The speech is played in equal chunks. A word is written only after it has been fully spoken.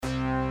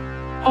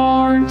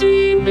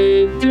Hardee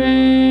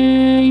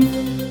Midday.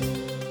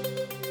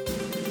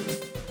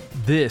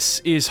 This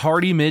is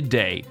Hardee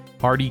Midday,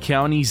 Hardee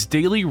County's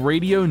daily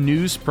radio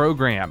news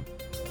program.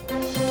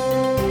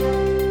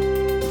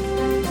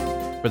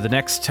 For the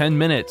next 10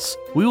 minutes,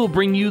 we will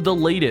bring you the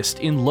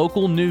latest in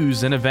local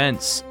news and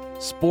events,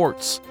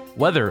 sports,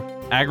 weather,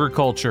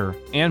 agriculture,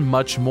 and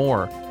much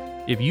more.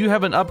 If you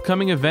have an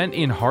upcoming event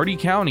in Hardee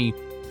County,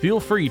 feel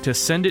free to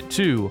send it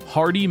to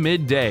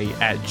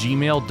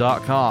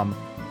hardeemidday@gmail.com.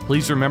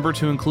 Please remember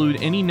to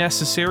include any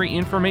necessary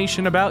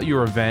information about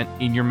your event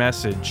in your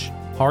message.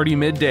 Hardee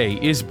Midday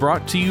is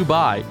brought to you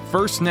by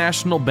First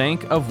National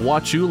Bank of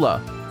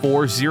Wauchula,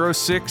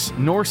 406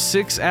 North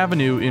 6th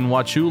Avenue in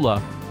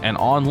Wauchula, and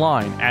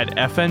online at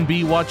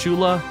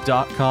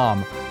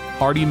fnbwauchula.com.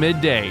 Hardee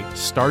Midday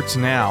starts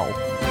now.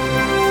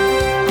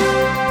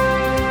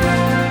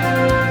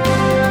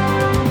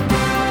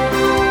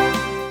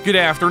 Good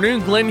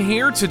afternoon, Glenn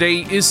here.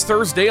 Today is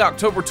Thursday,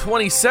 October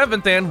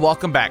 27th, and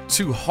welcome back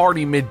to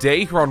Hardee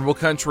Midday here on Real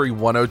Country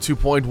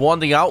 102.1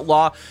 The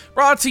Outlaw,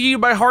 brought to you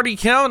by Hardee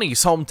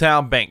County's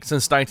hometown bank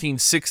since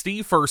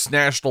 1960, First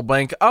National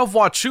Bank of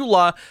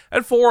Wauchula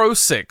at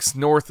 406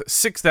 North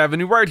 6th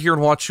Avenue, right here in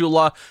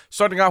Wauchula.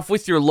 Starting off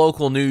with your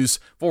local news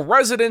for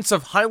residents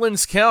of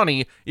Highlands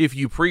County. If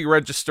you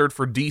pre-registered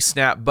for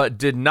DSNAP but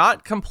did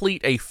not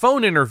complete a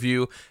phone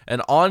interview,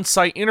 an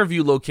on-site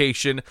interview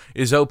location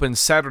is open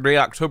Saturday,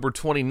 October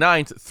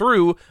 29th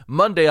through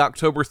Monday,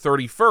 October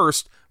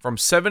 31st from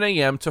 7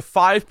 a.m. to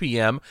 5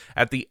 p.m.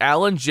 at the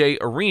Allen J.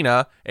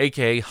 Arena,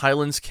 aka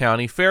Highlands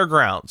County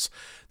Fairgrounds.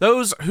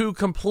 Those who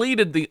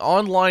completed the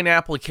online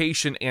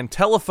application and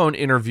telephone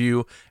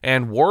interview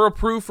and were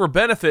approved for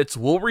benefits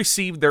will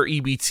receive their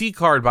EBT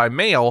card by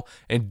mail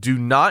and do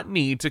not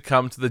need to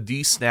come to the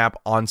DSNAP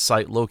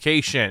on-site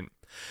location.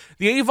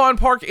 The Avon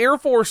Park Air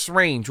Force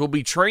Range will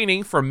be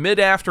training from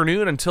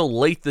mid-afternoon until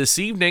late this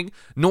evening.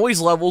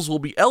 Noise levels will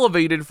be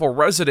elevated for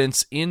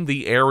residents in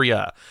the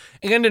area.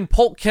 And in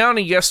Polk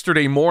County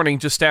yesterday morning,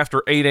 just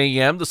after 8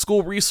 a.m., the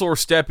school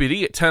resource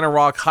deputy at Tenor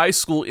Rock High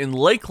School in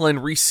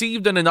Lakeland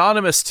received an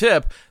anonymous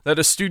tip that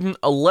a student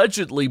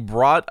allegedly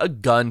brought a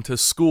gun to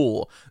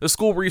school. The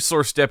school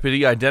resource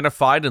deputy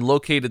identified and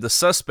located the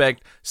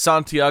suspect,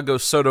 Santiago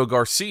Soto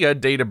Garcia,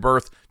 date of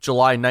birth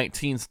July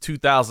 19,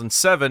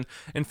 2007,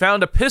 and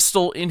found a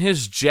pistol in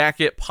his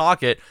jacket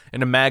pocket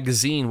and a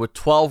magazine with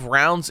 12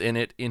 rounds in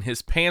it in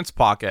his pants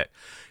pocket.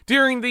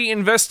 During the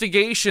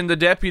investigation, the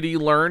deputy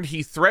learned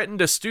he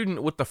threatened a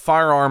student with the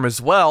firearm as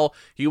well.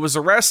 He was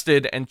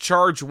arrested and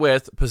charged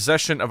with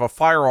possession of a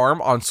firearm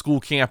on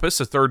school campus,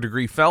 a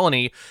third-degree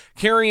felony,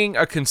 carrying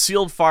a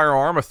concealed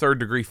firearm, a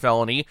third-degree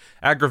felony,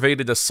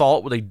 aggravated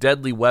assault with a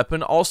deadly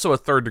weapon, also a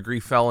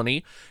third-degree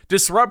felony,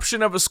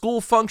 disruption of a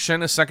school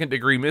function, a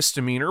second-degree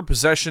misdemeanor,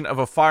 possession of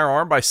a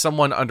firearm by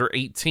someone under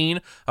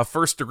 18, a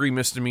first-degree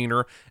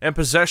misdemeanor, and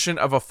possession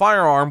of a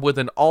firearm with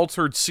an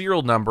altered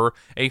serial number,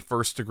 a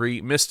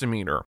first-degree misdemeanor.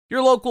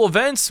 Your local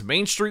events: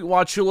 Main Street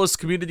Wauchula's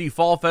Community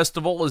Fall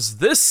Festival is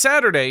this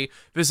Saturday.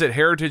 Visit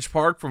Heritage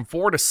Park from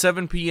 4 to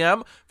 7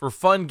 p.m. for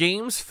fun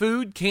games,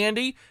 food,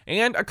 candy,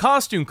 and a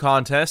costume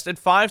contest at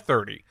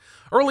 5:30.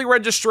 Early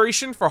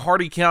registration for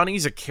Hardee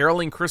County's A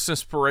Caroling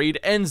Christmas Parade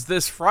ends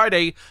this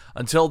Friday.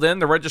 Until then,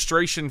 the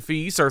registration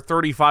fees are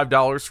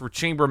 $35 for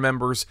chamber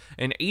members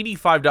and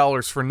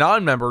 $85 for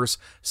non-members.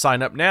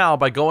 Sign up now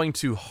by going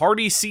to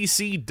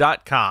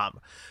hardeecc.com.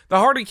 The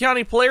Hardee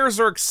County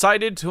Players are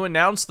excited to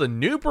announce the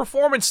new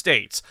performance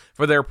dates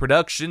for their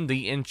production,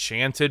 The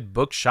Enchanted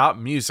Bookshop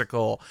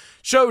Musical.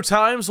 Show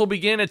times will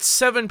begin at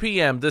 7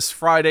 p.m. this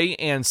Friday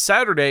and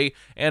Saturday,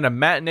 and a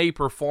matinee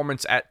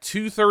performance at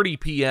 2:30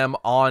 p.m.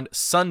 on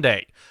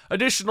Sunday.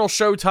 Additional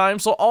show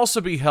times will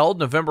also be held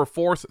November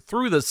 4th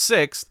through the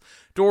 6th.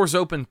 Doors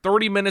open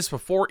 30 minutes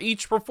before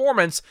each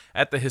performance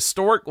at the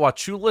historic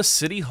Wauchula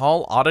City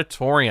Hall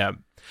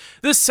Auditorium.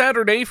 This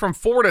Saturday from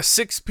 4 to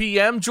 6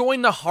 p.m.,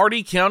 join the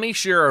Hardee County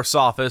Sheriff's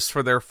Office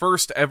for their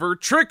first ever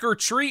Trick or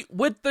Treat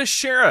with the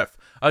Sheriff,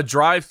 a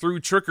drive-through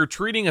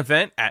trick-or-treating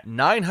event at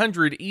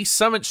 900 East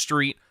Summit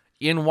Street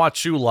in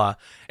Wauchula.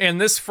 And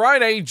this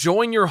Friday,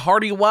 join your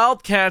Hardee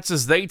Wildcats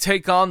as they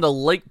take on the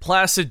Lake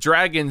Placid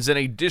Dragons in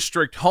a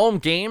district home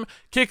game.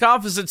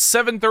 Kickoff is at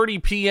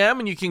 7:30 p.m.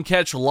 and you can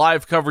catch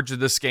live coverage of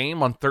this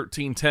game on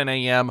 1310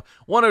 a.m.,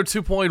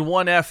 102.1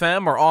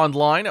 FM, or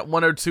online at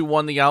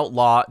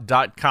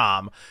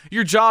 1021theoutlaw.com.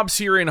 Your jobs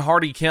here in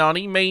Hardee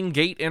County: Main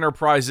Gate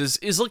Enterprises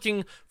is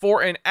looking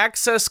for an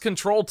access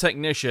control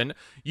technician,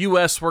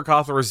 U.S. work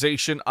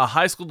authorization, a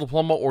high school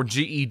diploma or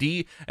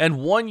GED, and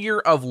 1 year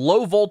of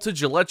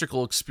low-voltage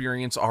electrical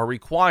experience are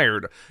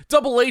required.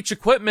 Double H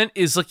Equipment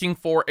is looking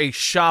for a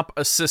shop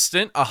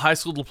assistant, a high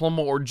school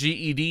diploma or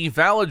GED,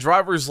 valid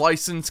driver's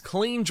license,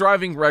 clean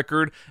driving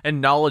record, and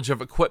knowledge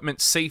of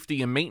equipment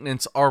safety and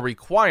maintenance are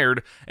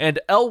required. And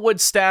Elwood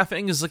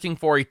Staffing is looking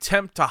for a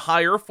temp to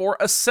hire for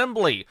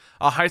assembly,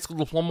 a high school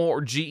diploma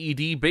or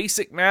GED,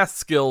 basic math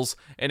skills,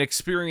 and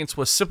experience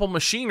with simple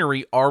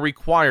machinery are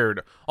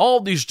required. All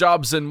of these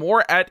jobs and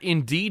more at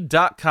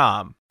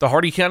Indeed.com. The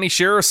Hardee County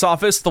Sheriff's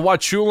Office, the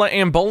Wauchula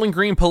and Bowling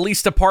Green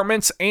Police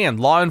Departments, and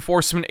law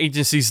enforcement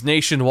agencies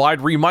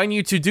nationwide remind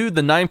you to do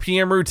the 9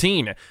 p.m.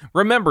 routine.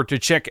 Remember to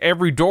check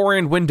every door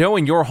and window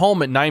in your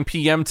home at 9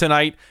 p.m.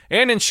 tonight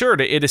and ensure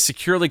that it is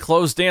securely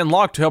closed and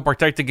locked to help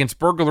protect against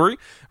burglary.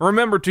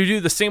 Remember to do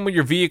the same with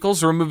your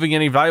vehicles, removing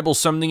any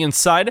valuables from the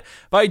inside.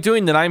 By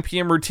doing the 9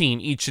 p.m. routine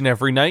each and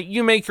every night,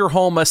 you make your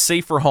home a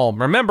safer home.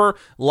 Remember,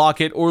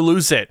 lock it or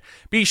lose it.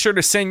 Be sure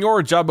to send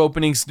your job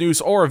openings, news,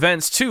 or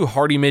events to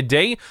Hardee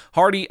Midday,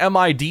 Hardee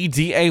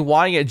MIDDAY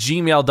at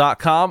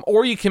gmail.com,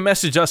 or you can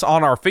message us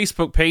on our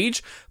Facebook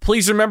page.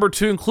 Please remember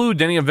to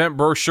include any event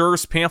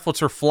brochures,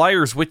 pamphlets, or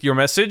flyers with your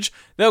message.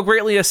 They'll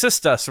greatly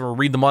assist us, and we'll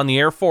read them on the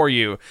air for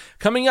you.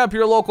 Coming up,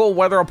 your local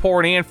weather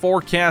report and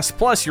forecast,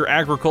 plus your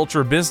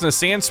agriculture,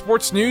 business, and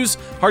sports news.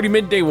 Hardee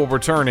Midday will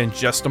return in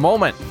just a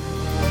moment.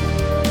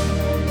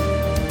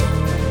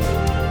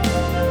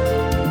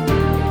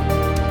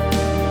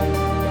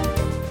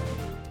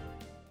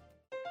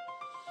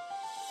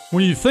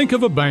 When you think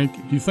of a bank,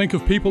 you think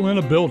of people in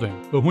a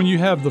building. But when you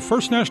have the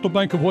First National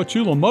Bank of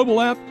Wauchula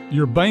mobile app,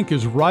 your bank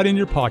is right in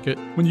your pocket.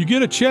 When you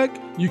get a check,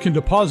 you can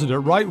deposit it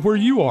right where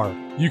you are.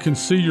 You can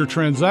see your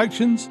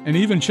transactions and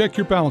even check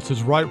your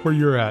balances right where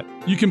you're at.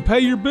 You can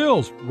pay your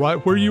bills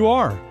right where you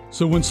are.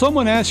 So when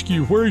someone asks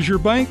you, where is your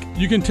bank?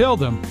 You can tell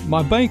them,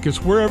 my bank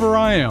is wherever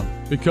I am.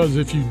 Because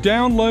if you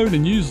download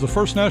and use the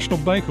First National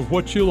Bank of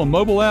Wauchula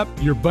mobile app,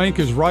 your bank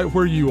is right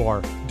where you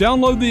are.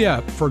 Download the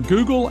app for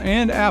Google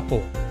and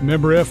Apple.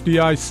 Member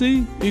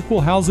FDIC,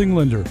 Equal Housing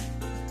Lender.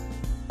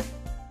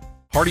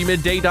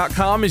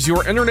 HardeeMidday.com is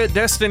your internet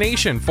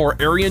destination for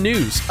area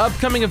news,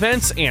 upcoming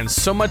events, and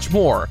so much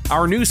more.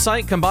 Our news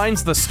site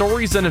combines the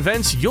stories and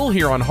events you'll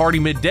hear on Hardee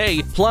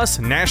Midday, plus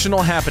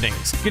national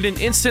happenings. Get an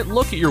instant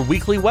look at your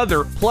weekly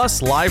weather,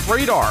 plus live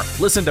radar.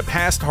 Listen to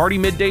past Hardee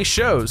Midday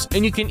shows,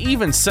 and you can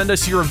even send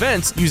us your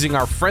events using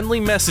our friendly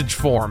message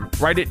form.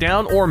 Write it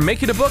down or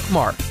make it a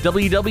bookmark.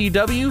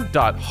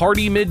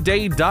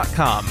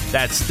 www.HardeeMidday.com.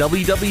 That's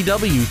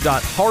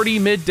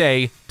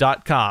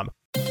www.HardeeMidday.com.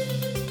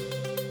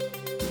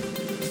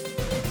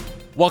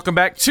 Welcome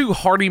back to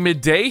Hardee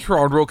Midday here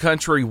on Real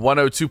Country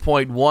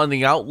 102.1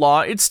 The Outlaw.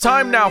 It's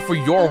time now for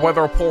your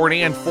weather report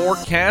and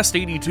forecast.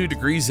 82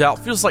 degrees out,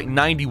 feels like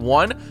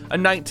 91, a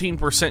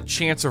 19%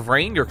 chance of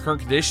rain. Your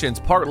current conditions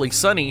partly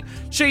sunny.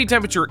 Shade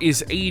temperature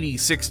is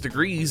 86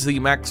 degrees. The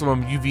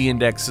maximum UV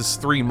index is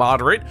 3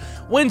 moderate.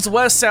 Winds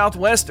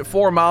west-southwest at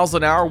 4 miles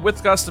an hour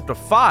with gusts up to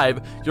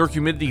 5. Your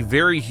humidity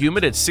very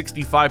humid at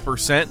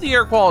 65%. The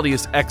air quality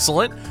is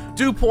excellent.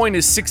 Dew point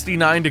is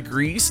 69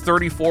 degrees,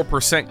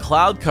 34%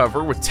 cloud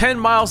cover with 10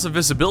 miles of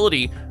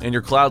visibility, and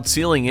your cloud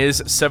ceiling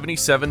is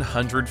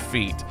 7,700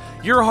 feet.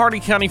 Your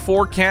Hardee County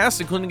forecast,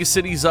 including the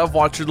cities of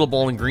Wauchula,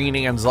 Bowling Green,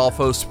 and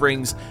Zolfo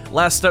Springs,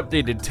 last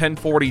updated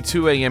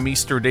 10:42 a.m.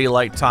 Eastern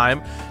Daylight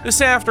Time.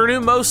 This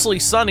afternoon, mostly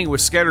sunny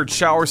with scattered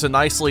showers and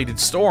isolated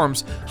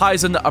storms.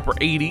 Highs in the upper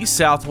 80s,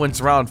 south winds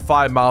around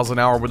 5 miles an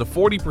hour with a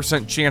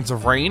 40% chance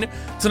of rain.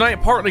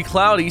 Tonight, partly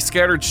cloudy,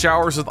 scattered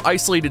showers with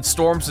isolated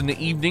storms in the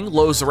evening.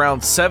 Lows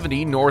around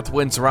 70, north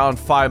winds around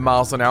 5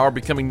 miles an hour,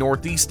 becoming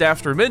northeast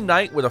after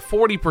midnight with a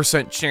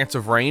 40% chance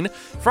of rain.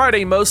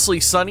 Friday, mostly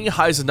sunny,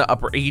 highs in the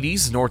upper 80s.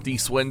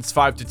 Northeast winds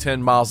 5 to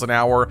 10 miles an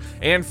hour,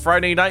 and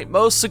Friday night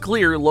mostly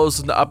clear, lows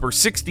in the upper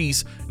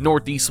 60s,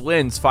 northeast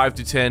winds 5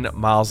 to 10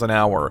 miles an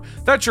hour.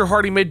 That's your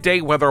Hardee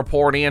Midday weather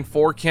report and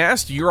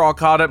forecast. You're all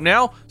caught up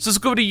now, so let's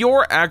go to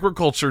your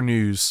agriculture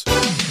news.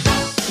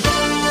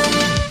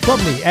 From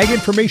the Ag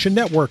Information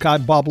Network,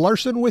 I'm Bob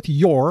Larson with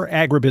your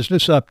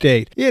Agribusiness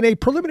Update. In a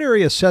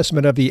preliminary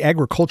assessment of the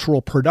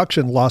agricultural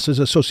production losses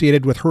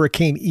associated with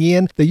Hurricane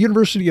Ian, the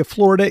University of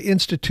Florida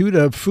Institute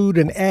of Food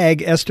and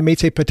Ag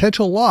estimates a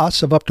potential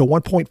loss of up to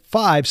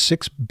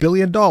 $1.56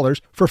 billion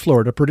for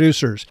Florida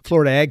producers.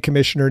 Florida Ag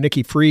Commissioner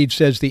Nikki Fried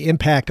says the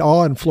impact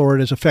on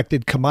Florida's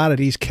affected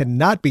commodities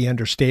cannot be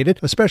understated,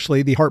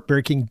 especially the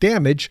heartbreaking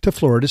damage to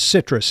Florida's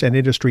citrus, an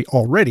industry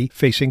already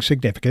facing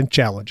significant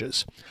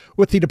challenges.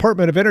 With the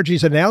Department of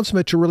Energy's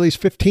announcement to release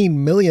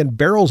 15 million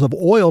barrels of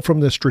oil from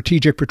the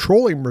Strategic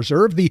Petroleum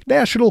Reserve, the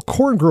National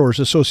Corn Growers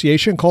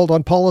Association called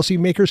on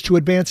policymakers to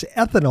advance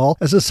ethanol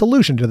as a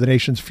solution to the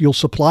nation's fuel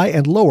supply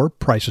and lower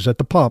prices at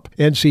the pump.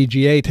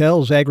 NCGA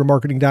tells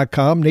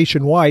agrimarketing.com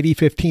nationwide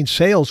E15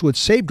 sales would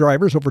save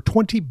drivers over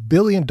 $20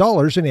 billion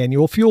in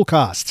annual fuel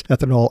costs.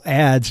 Ethanol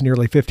adds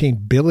nearly 15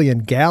 billion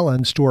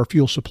gallons to our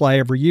fuel supply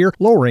every year,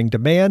 lowering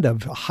demand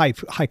of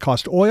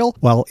high-cost oil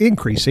while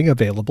increasing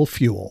available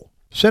fuel.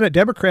 Senate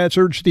Democrats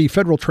urged the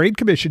Federal Trade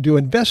Commission to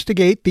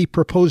investigate the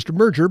proposed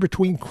merger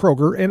between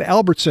Kroger and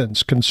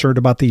Albertsons, concerned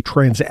about the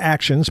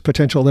transaction's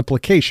potential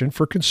implication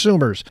for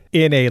consumers.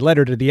 In a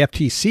letter to the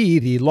FTC,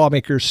 the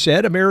lawmakers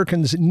said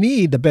Americans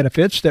need the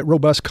benefits that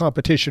robust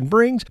competition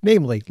brings,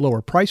 namely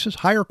lower prices,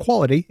 higher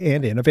quality,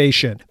 and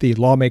innovation. The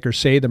lawmakers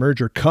say the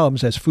merger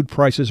comes as food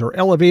prices are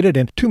elevated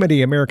and too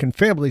many American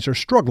families are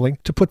struggling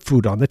to put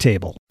food on the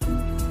table.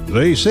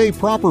 They say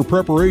proper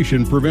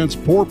preparation prevents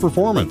poor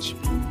performance.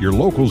 Your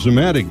local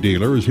Zematic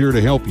dealer is here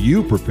to help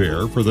you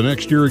prepare for the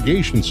next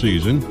irrigation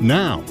season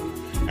now.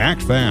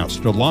 Act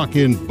fast to lock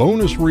in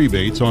bonus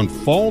rebates on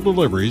fall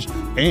deliveries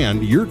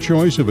and your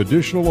choice of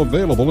additional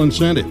available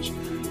incentives.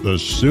 The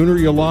sooner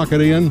you lock it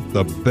in,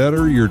 the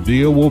better your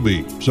deal will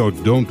be. So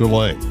don't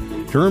delay.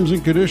 Terms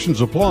and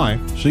conditions apply.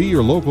 See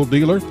your local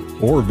dealer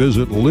or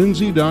visit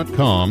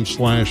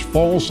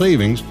lindsay.com/fall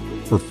savings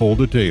for full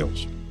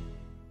details.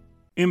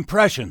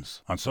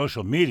 Impressions. On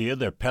social media,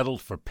 they're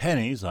peddled for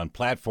pennies on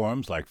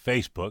platforms like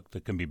Facebook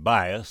that can be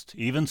biased,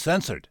 even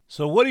censored.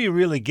 So what are you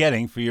really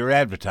getting for your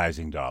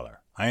advertising dollar?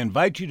 I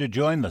invite you to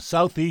join the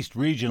Southeast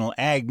Regional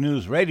Ag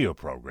News radio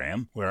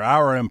program, where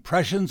our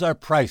impressions are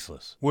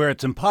priceless, where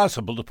it's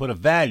impossible to put a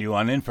value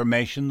on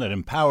information that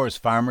empowers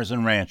farmers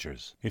and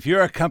ranchers. If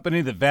you're a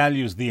company that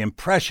values the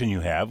impression you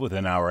have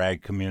within our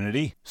ag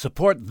community,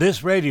 support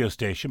this radio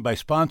station by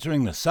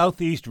sponsoring the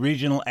Southeast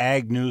Regional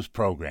Ag News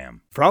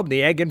program. From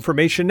the Ag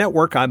Information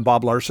Network, I'm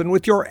Bob Larson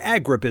with your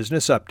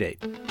Agribusiness Update.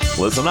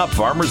 Listen up,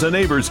 farmers and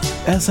neighbors.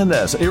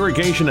 S&S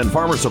Irrigation and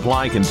Farmer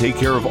Supply can take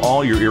care of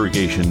all your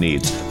irrigation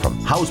needs,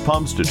 from house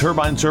pumps to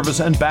turbine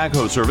service and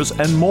backhoe service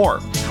and more.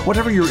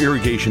 Whatever your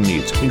irrigation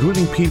needs,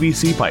 including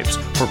PVC pipes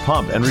for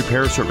pump and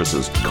repair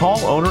services, call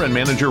owner and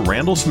manager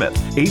Randall Smith,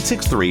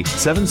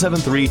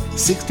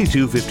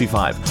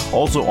 863-773-6255.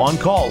 Also on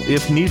call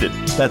if needed.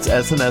 That's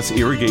S&S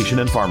Irrigation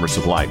and Farmer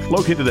Supply,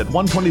 located at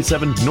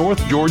 127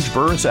 North George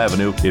Burris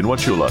Avenue in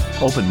Wauchula.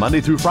 Open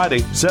Monday through Friday,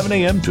 7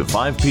 a.m. to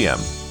 5 p.m.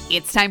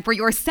 It's time for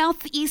your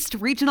Southeast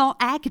Regional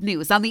Ag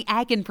News on the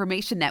Ag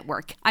Information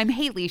Network. I'm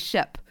Haley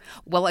Ship.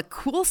 Well, a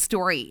cool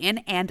story in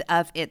and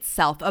of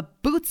itself. A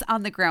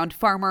boots-on-the-ground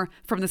farmer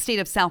from the state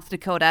of South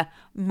Dakota,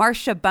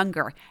 Marcia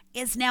Bunger,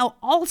 is now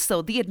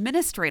also the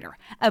administrator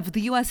of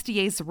the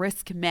USDA's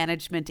Risk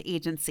Management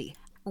Agency.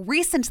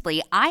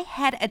 Recently, I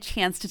had a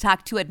chance to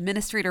talk to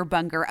Administrator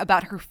Bunger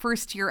about her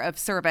first year of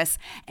service,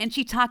 and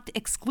she talked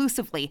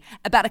exclusively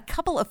about a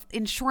couple of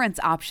insurance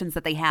options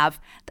that they have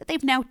that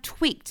they've now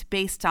tweaked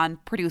based on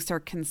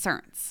producer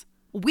concerns.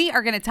 We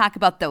are going to talk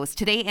about those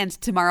today and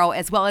tomorrow,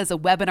 as well as a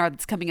webinar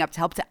that's coming up to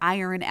help to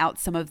iron out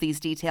some of these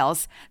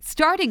details,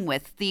 starting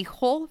with the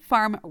Whole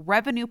Farm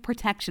Revenue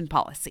Protection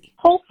Policy.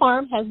 Whole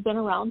Farm has been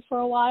around for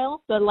a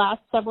while. The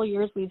last several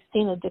years, we've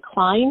seen a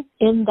decline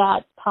in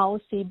that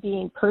policy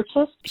being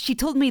purchased. She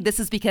told me this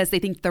is because they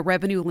think the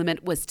revenue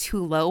limit was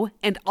too low,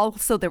 and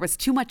also there was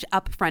too much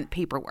upfront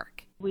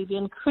paperwork. We've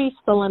increased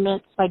the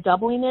limit by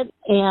doubling it,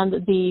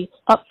 and the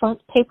upfront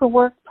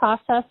paperwork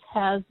process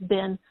has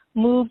been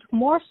moved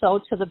more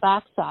so to the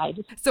backside.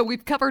 So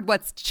we've covered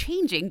what's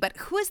changing, but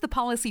who is the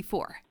policy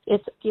for?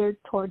 It's geared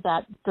toward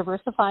that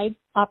diversified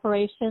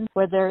operation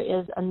where there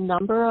is a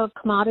number of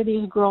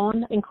commodities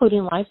grown,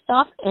 including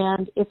livestock,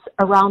 and it's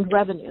around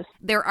revenues.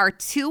 There are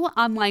 2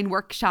 online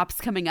workshops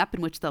coming up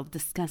in which they'll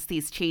discuss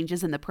these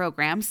changes in the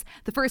programs.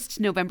 The first,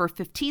 November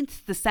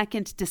 15th, the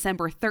second,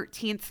 December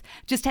 13th.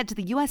 Just head to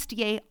the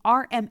USDA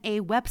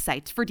RMA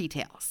website for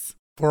details.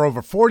 For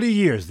over 40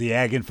 years, the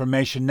Ag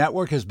Information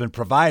Network has been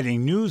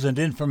providing news and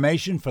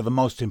information for the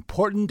most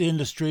important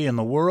industry in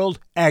the world,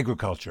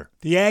 agriculture.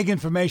 The Ag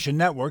Information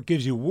Network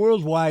gives you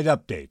worldwide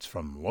updates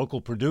from local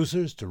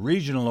producers to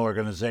regional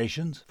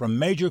organizations, from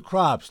major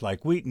crops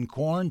like wheat and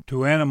corn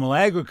to animal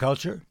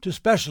agriculture to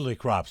specialty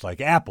crops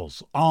like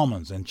apples,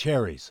 almonds, and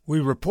cherries. We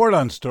report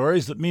on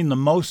stories that mean the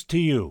most to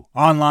you.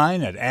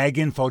 Online at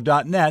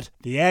aginfo.net,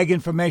 the Ag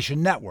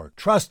Information Network,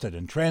 trusted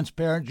and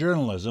transparent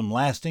journalism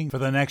lasting for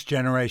the next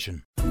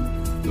generation.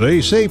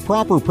 They say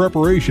proper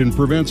preparation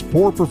prevents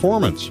poor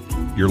performance.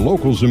 Your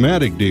local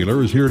Zematic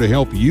dealer is here to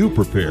help you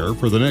prepare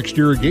for the next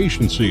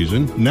irrigation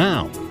season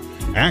now.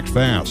 Act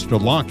fast to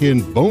lock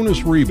in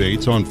bonus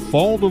rebates on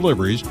fall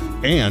deliveries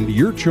and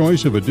your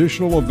choice of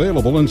additional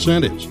available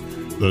incentives.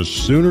 The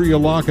sooner you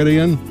lock it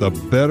in, the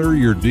better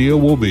your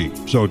deal will be.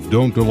 So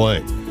don't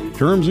delay.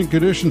 Terms and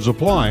conditions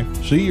apply.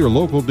 See your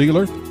local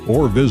dealer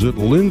or visit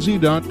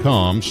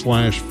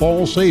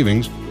lindsay.com/fall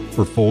savings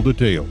for full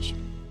details.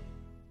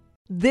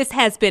 This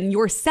has been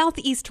your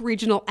Southeast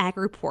Regional Ag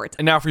Report.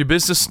 And now for your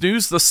business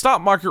news, the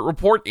stock market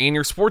report, and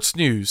your sports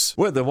news.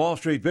 With the Wall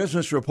Street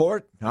Business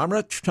Report, I'm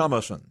Rich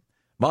Thomason.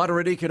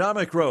 Moderate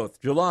economic growth,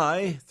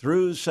 July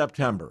through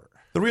September.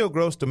 The real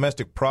gross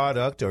domestic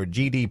product, or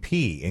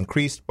GDP,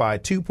 increased by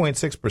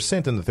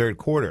 2.6% in the third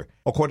quarter,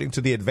 according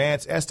to the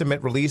advanced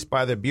estimate released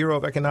by the Bureau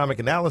of Economic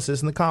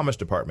Analysis and the Commerce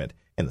Department.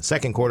 In the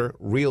second quarter,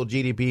 real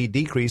GDP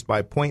decreased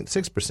by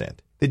 0.6%.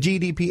 The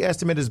GDP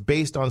estimate is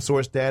based on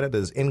source data that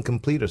is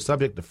incomplete or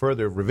subject to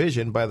further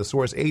revision by the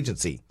source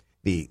agency.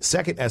 The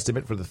second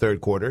estimate for the third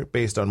quarter,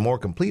 based on more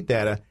complete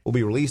data, will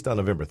be released on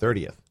November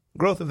 30th.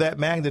 Growth of that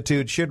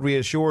magnitude should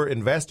reassure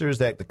investors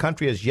that the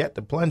country has yet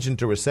to plunge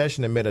into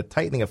recession amid a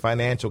tightening of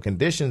financial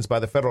conditions by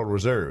the Federal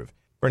Reserve.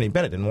 Bernie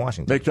Bennett in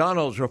Washington.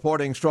 McDonald's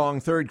reporting strong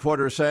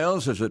third-quarter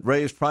sales as it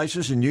raised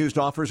prices and used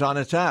offers on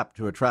its app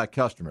to attract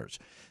customers.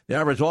 The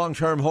average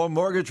long-term home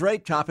mortgage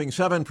rate topping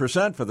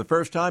 7% for the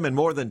first time in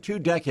more than 2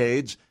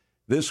 decades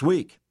this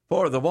week.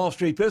 For the Wall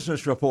Street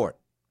Business Report,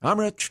 I'm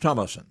Rich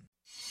Thomason.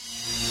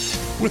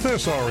 With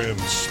SRN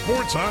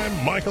Sports,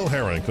 I'm Michael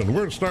Harrington. We're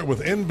going to start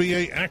with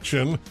NBA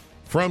action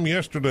From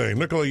yesterday,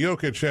 Nikola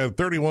Jokic had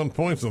 31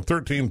 points and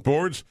 13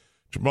 boards.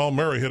 Jamal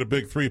Murray hit a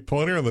big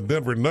three-pointer, and the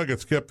Denver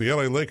Nuggets kept the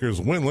LA Lakers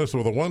winless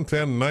with a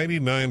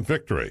 110-99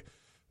 victory.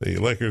 The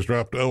Lakers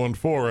dropped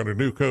 0-4 under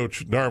new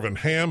coach Darvin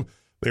Ham.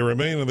 They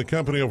remain in the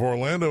company of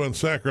Orlando and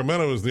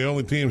Sacramento as the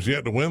only teams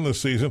yet to win this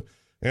season.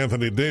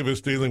 Anthony Davis,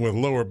 dealing with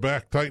lower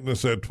back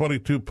tightness, had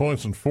 22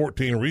 points and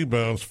 14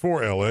 rebounds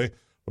for LA.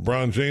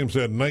 LeBron James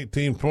had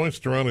 19 points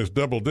to run his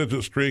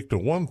double-digit streak to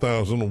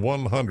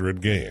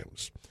 1,100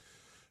 games.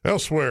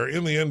 Elsewhere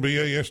in the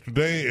NBA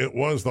yesterday, it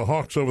was the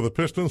Hawks over the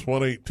Pistons,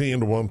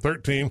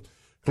 118-113.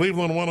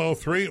 Cleveland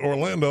 103,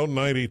 Orlando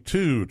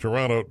 92.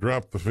 Toronto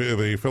dropped the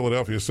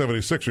Philadelphia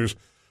 76ers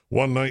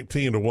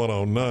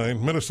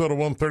 119-109. Minnesota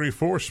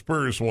 134,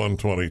 Spurs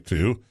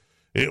 122.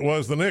 It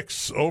was the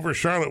Knicks over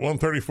Charlotte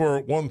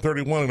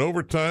 134-131 in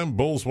overtime.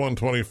 Bulls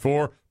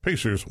 124,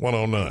 Pacers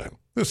 109.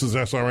 This is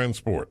SRN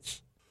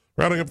Sports.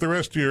 Rounding up the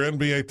rest of your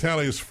NBA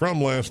tallies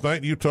from last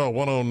night, Utah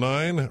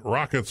 109,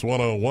 Rockets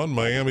 101,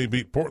 Miami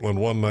beat Portland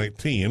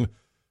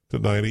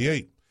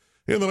 119-98.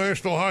 In the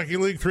National Hockey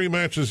League, 3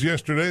 matches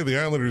yesterday. The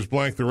Islanders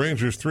blanked the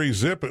Rangers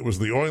 3-0. It was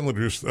the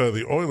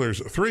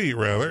Oilers 3,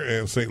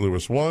 and St.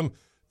 Louis 1.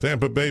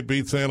 Tampa Bay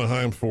beats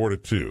Anaheim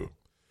 4-2.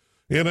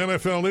 In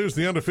NFL news,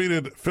 the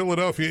undefeated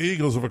Philadelphia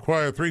Eagles have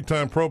acquired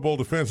 3-time Pro Bowl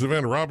defensive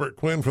end Robert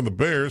Quinn from the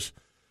Bears.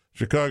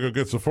 Chicago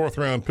gets a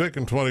 4th-round pick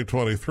in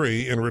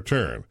 2023 in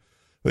return.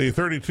 The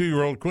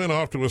 32-year-old Quinn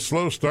off to a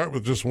slow start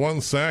with just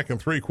 1 sack and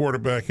 3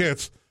 quarterback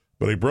hits,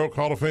 but he broke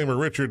Hall of Famer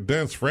Richard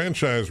Dent's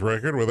franchise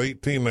record with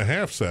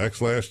 18.5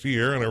 sacks last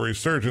year in a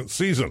resurgent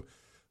season.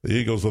 The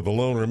Eagles are the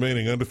lone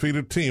remaining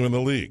undefeated team in the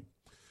league.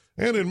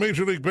 And in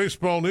Major League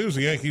Baseball news,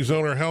 the Yankees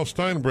owner Hal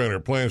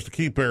Steinbrenner plans to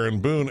keep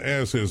Aaron Boone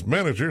as his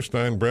manager.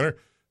 Steinbrenner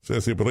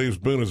says he believes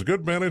Boone is a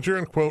good manager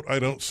and, quote, I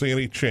don't see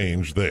any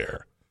change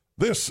there.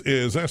 This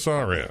is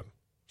SRN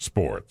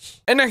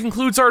Sports. And that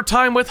concludes our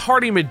time with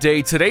Hardee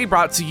Midday today,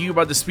 brought to you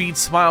by the speed,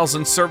 smiles,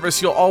 and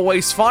service you'll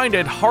always find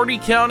at Hardee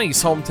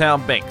County's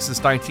hometown bank since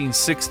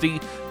 1960,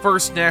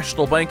 First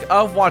National Bank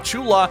of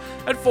Wauchula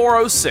at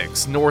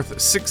 406 North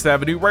 6th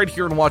Avenue, right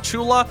here in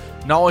Wauchula,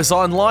 and always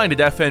online at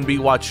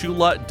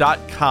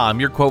fnbwauchula.com.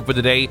 Your quote for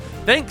the day: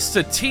 thanks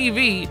to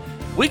TV,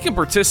 we can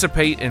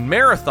participate in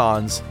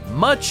marathons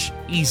much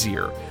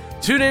easier.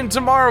 Tune in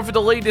tomorrow for the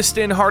latest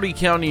in Hardee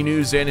County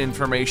news and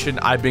information.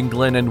 I've been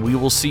Glenn, and we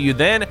will see you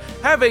then.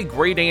 Have a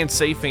great and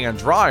safe and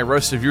dry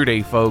rest of your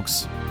day,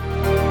 folks.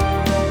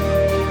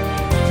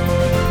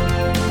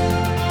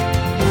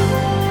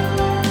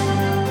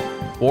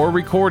 For a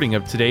recording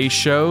of today's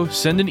show,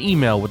 send an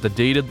email with the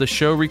date of the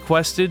show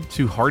requested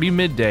to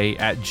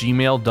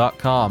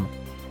hardeemidday@gmail.com.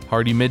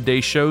 Hardee Midday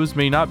shows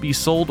may not be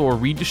sold or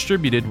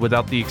redistributed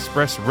without the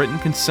express written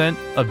consent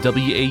of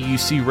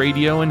WAUC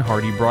Radio and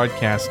Hardee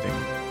Broadcasting.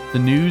 The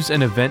news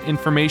and event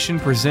information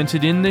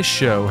presented in this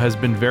show has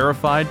been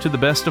verified to the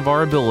best of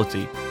our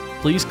ability.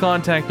 Please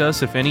contact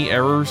us if any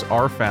errors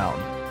are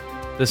found.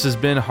 This has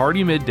been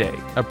Hardee Midday,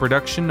 a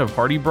production of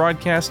Hardee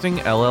Broadcasting,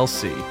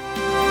 LLC.